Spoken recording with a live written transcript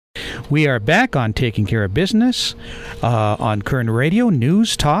We are back on Taking Care of Business on Kern Radio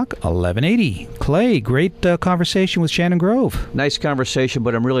Newstalk 1180. Clay, great conversation with Shannon Grove. Nice conversation,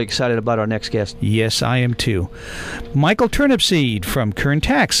 but I'm really excited about our next guest. Yes, I am too. Michael Turnipseed from Kern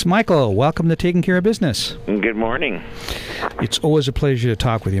Tax. Michael, welcome to Taking Care of Business. Good morning. It's always a pleasure to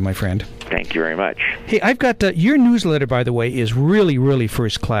talk with you, my friend. Thank you very much. Hey, I've got your newsletter, by the way, is really, really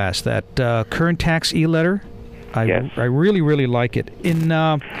first class. That Kern Tax e-letter. Yes. I really, really like it. In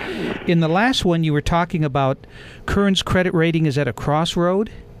the last one, you were talking about Kern's credit rating is at a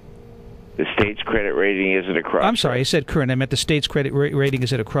crossroad. The state's credit rating is at a crossroad. I'm sorry, I said Kern. I meant the state's credit rating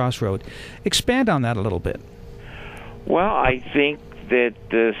is at a crossroad. Expand on that a little bit. Well, I think that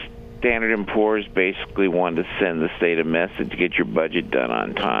the Standard & Poor's basically wanted to send the state a message to get your budget done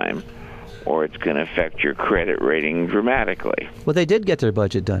on time, or it's going to affect your credit rating dramatically. Well, they did get their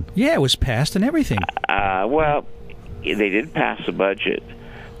budget done. Yeah, it was passed and everything. Well, they did pass the budget,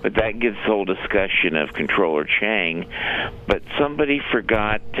 but that gets the whole discussion of Comptroller Chang. But somebody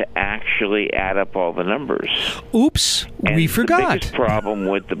forgot to actually add up all the numbers. Oops, we forgot. The biggest problem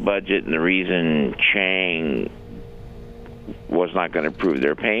with the budget and the reason Chang was not going to approve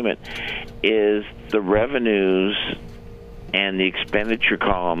their payment is the revenues and the expenditure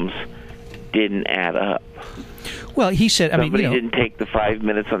columns didn't add up. Well, he said, somebody didn't take the 5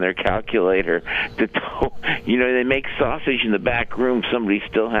 minutes on their calculator to, they make sausage in the back room. Somebody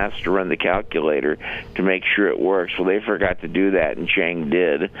still has to run the calculator to make sure it works. Well, they forgot to do that, and Chang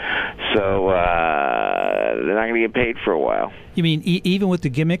did. So they're not going to get paid for a while. You mean even with the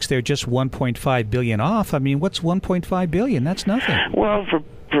gimmicks, they're just $1.5 billion off? I mean, what's $1.5 billion? That's nothing. Well, for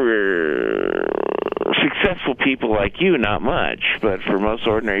successful people like you, not much. But for most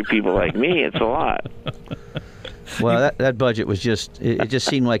ordinary people like me, it's a lot. Well, that budget was it just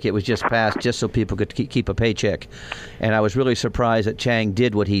seemed like it was just passed just so people could keep a paycheck. And I was really surprised that Chang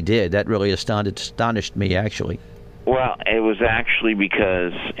did what he did. That really astonished me, actually. Well, it was actually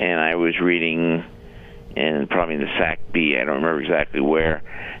because, and I was reading, and probably in the SAC-B, I don't remember exactly where,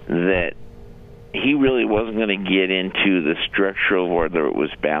 that he really wasn't going to get into the structural, whether it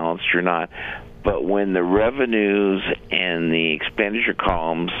was balanced or not. But when the revenues and the expenditure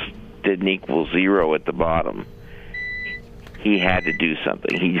columns didn't equal zero at the bottom, he had to do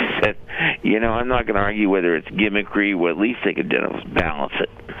something. He said, I'm not going to argue whether it's gimmickry. What at least they could do was balance it.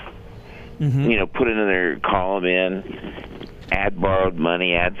 Mm-hmm. Put another column in, add borrowed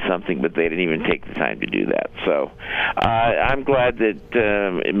money, add something, but they didn't even take the time to do that. So I'm glad that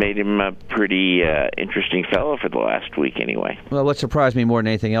it made him a pretty interesting fellow for the last week anyway. Well, what surprised me more than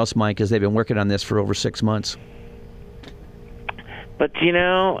anything else, Mike, is they've been working on this for over 6 months. But,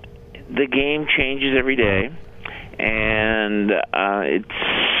 the game changes every day. And it's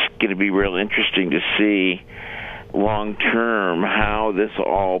going to be real interesting to see long-term how this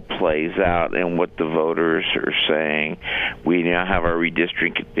all plays out and what the voters are saying. We now have our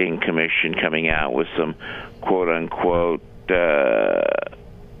redistricting commission coming out with some quote-unquote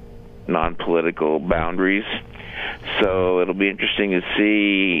non-political boundaries. So it'll be interesting to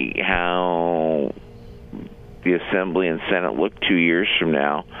see how the Assembly and Senate look 2 years from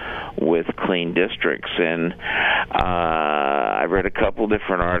now with clean districts. And I read a couple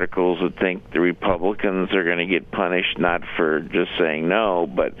different articles that think the Republicans are going to get punished not for just saying no,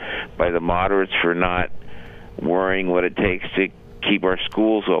 but by the moderates for not worrying what it takes to keep our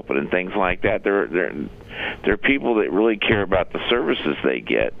schools open and things like that. There are people that really care about the services they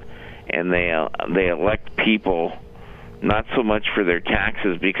get, and they elect people not so much for their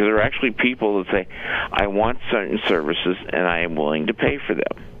taxes, because there are actually people that say, I want certain services and I am willing to pay for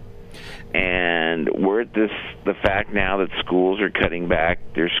them. And we're at the fact now that schools are cutting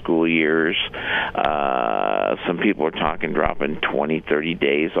back their school years. Some people are talking dropping 20, 30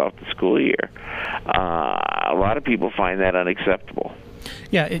 days off the school year. A lot of people find that unacceptable.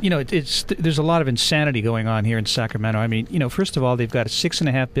 Yeah, there's a lot of insanity going on here in Sacramento. I mean, first of all, they've got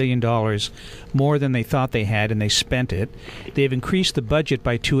 $6.5 billion more than they thought they had, and they spent it. They've increased the budget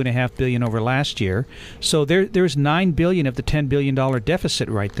by $2.5 billion over last year. So there's $9 billion of the $10 billion deficit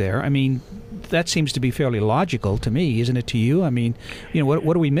right there. I mean, that seems to be fairly logical to me, isn't it to you? I mean,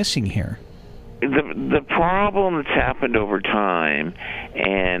 what are we missing here? The problem that's happened over time,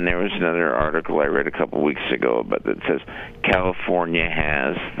 and there was another article I read a couple of weeks ago about that says California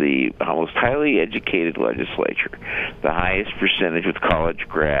has the most highly educated legislature, the highest percentage with college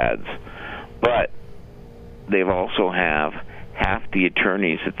grads, but they've also have half the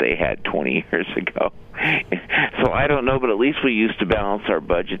attorneys that they had 20 years ago. So I don't know, but at least we used to balance our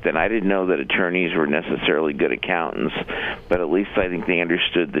budget then. I didn't know that attorneys were necessarily good accountants, but at least I think they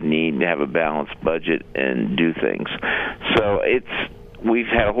understood the need to have a balanced budget and do things. So we've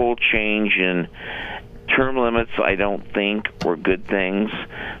had a whole change in term limits. I don't think were good things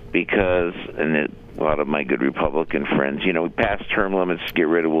because, a lot of my good Republican friends, we passed term limits to get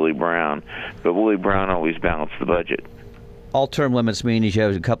rid of Willie Brown, but Willie Brown always balanced the budget. All term limits mean is you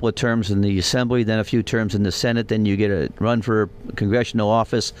have a couple of terms in the Assembly, then a few terms in the Senate, then you get a run for congressional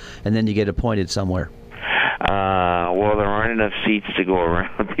office, and then you get appointed somewhere. Well, there aren't enough seats to go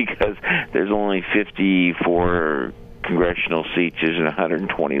around because there's only 54 congressional seats and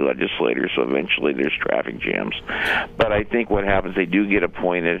 120 legislators, so eventually there's traffic jams. But I think what happens, they do get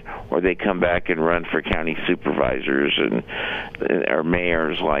appointed, or they come back and run for county supervisors or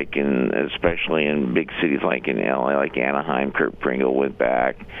mayors, especially in big cities like in L.A., like Anaheim. Kurt Pringle went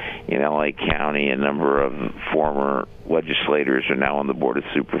back. In L.A. County, a number of former legislators are now on the Board of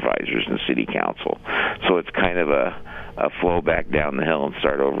Supervisors and City Council. So it's kind of a flow back down the hill and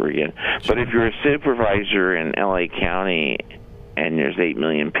start over again. But if you're a supervisor in L.A. County and there's 8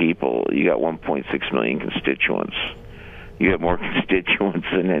 million people, you got 1.6 million constituents. You have more constituents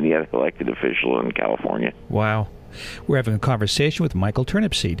than any other elected official in California. Wow. We're having a conversation with Michael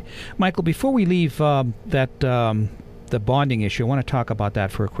Turnipseed. Michael, before we leave the bonding issue, I want to talk about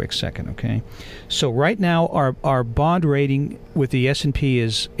that for a quick second, okay? So right now our bond rating with the S&P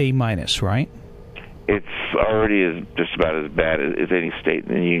is A-, right? It's already just about as bad as any state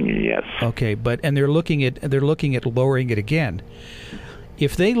in the union, yes. Okay, and they're looking at lowering it again.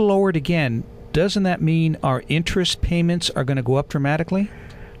 If they lower it again, doesn't that mean our interest payments are going to go up dramatically?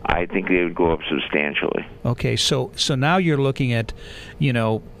 I think they would go up substantially. Okay, so now you're looking at,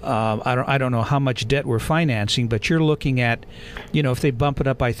 I don't know how much debt we're financing, but you're looking at, if they bump it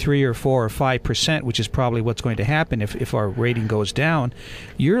up by 3 or 4 or 5%, which is probably what's going to happen if our rating goes down,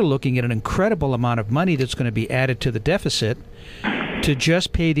 you're looking at an incredible amount of money that's going to be added to the deficit to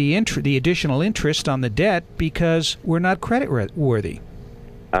just pay the additional interest on the debt because we're not credit worthy.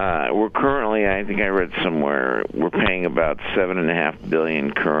 We're currently, I think I read somewhere, we're paying about $7.5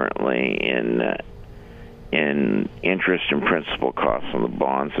 billion currently in interest and principal costs on the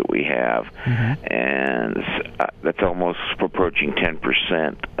bonds that we have, and that's almost approaching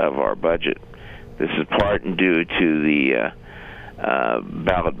 10% of our budget. This is part and due to the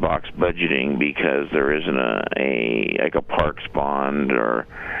ballot box budgeting because there isn't a Parks bond or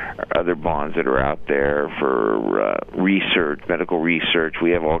other bonds that are out there for research, medical research.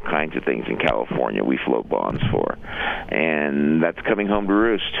 We have all kinds of things in California we float bonds for, and that's coming home to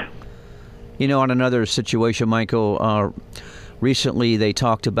roost. On another situation, Michael, recently they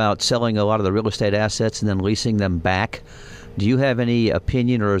talked about selling a lot of the real estate assets and then leasing them back. Do you have any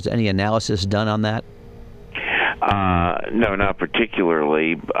opinion or is any analysis done on that? No, not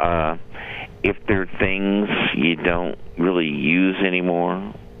particularly. If there are things you don't really use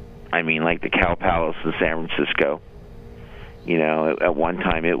anymore, I mean, like the Cow Palace in San Francisco. At one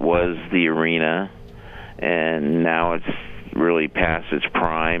time it was the arena, and now it's really past its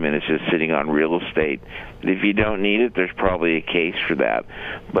prime, and it's just sitting on real estate. If you don't need it, there's probably a case for that.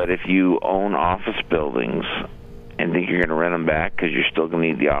 But if you own office buildings and think you're going to rent them back because you're still going to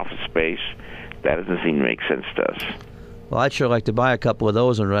need the office space, that doesn't seem to make sense to us. Well, I'd sure like to buy a couple of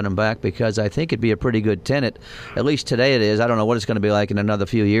those and rent them back because I think it'd be a pretty good tenant. At least today it is. I don't know what it's going to be like in another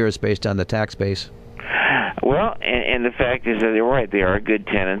few years based on the tax base. Well, and the fact is that they're right. They are good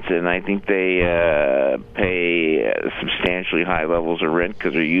tenants, and I think they pay substantially high levels of rent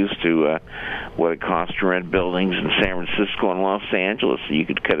because they're used to what it costs to rent buildings in San Francisco and Los Angeles. So you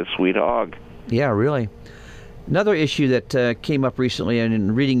could cut a sweet hog. Yeah, really. Another issue that came up recently, and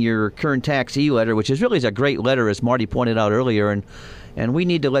in reading your Kern Tax e-letter, which is really a great letter, as Marty pointed out earlier, and we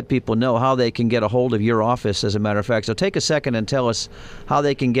need to let people know how they can get a hold of your office, as a matter of fact. So take a second and tell us how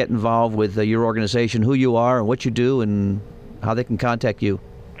they can get involved with your organization, who you are and what you do, and how they can contact you.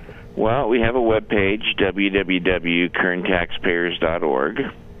 Well, we have a webpage, www.kerntaxpayers.org,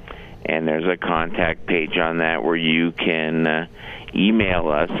 and there's a contact page on that where you can email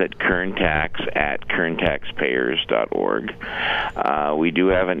us at kerntax@kerntaxpayers.org. We do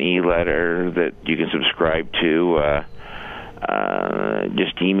have an e-letter that you can subscribe to.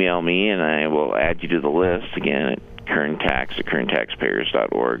 Just email me, and I will add you to the list, again, at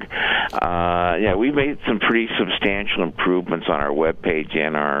kerntax@kerntaxpayers.org. We've made some pretty substantial improvements on our webpage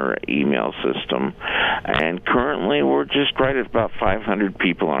and our email system, and currently we're just right at about 500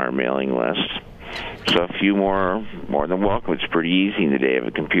 people on our mailing list. So a few more than welcome. It's pretty easy in the day of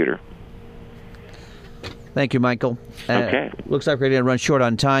a computer. Thank you, Michael. Okay. Looks like we're going to run short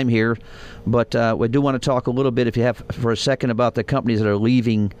on time here, but we do want to talk a little bit, if you have, for a second, about the companies that are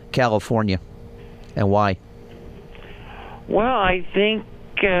leaving California and why. Well, I think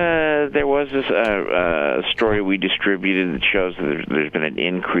there was this story we distributed that shows that there's been an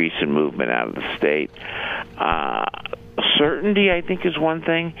increase in movement out of the state. Certainty, I think, is one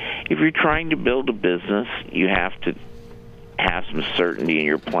thing. If you're trying to build a business, you have to have some certainty in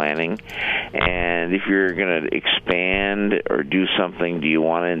your planning. And if you're going to expand or do something, do you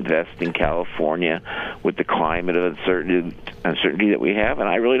want to invest in California with the climate of uncertainty that we have? And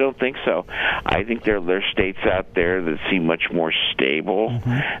I really don't think so. I think there are states out there that seem much more stable.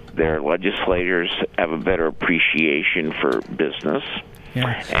 Mm-hmm. Their legislators have a better appreciation for business.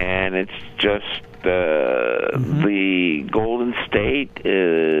 Yeah. And it's just the Golden State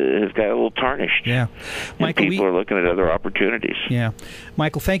has got a little tarnished. Yeah, Michael, and people are looking at other opportunities. Yeah,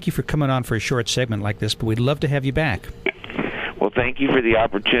 Michael, thank you for coming on for a short segment like this, but we'd love to have you back. Well, thank you for the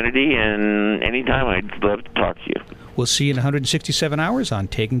opportunity, and anytime I'd love to talk to you. We'll see you in 167 hours on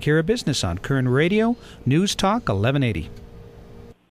Taking Care of Business on Kern Radio Newstalk 1180.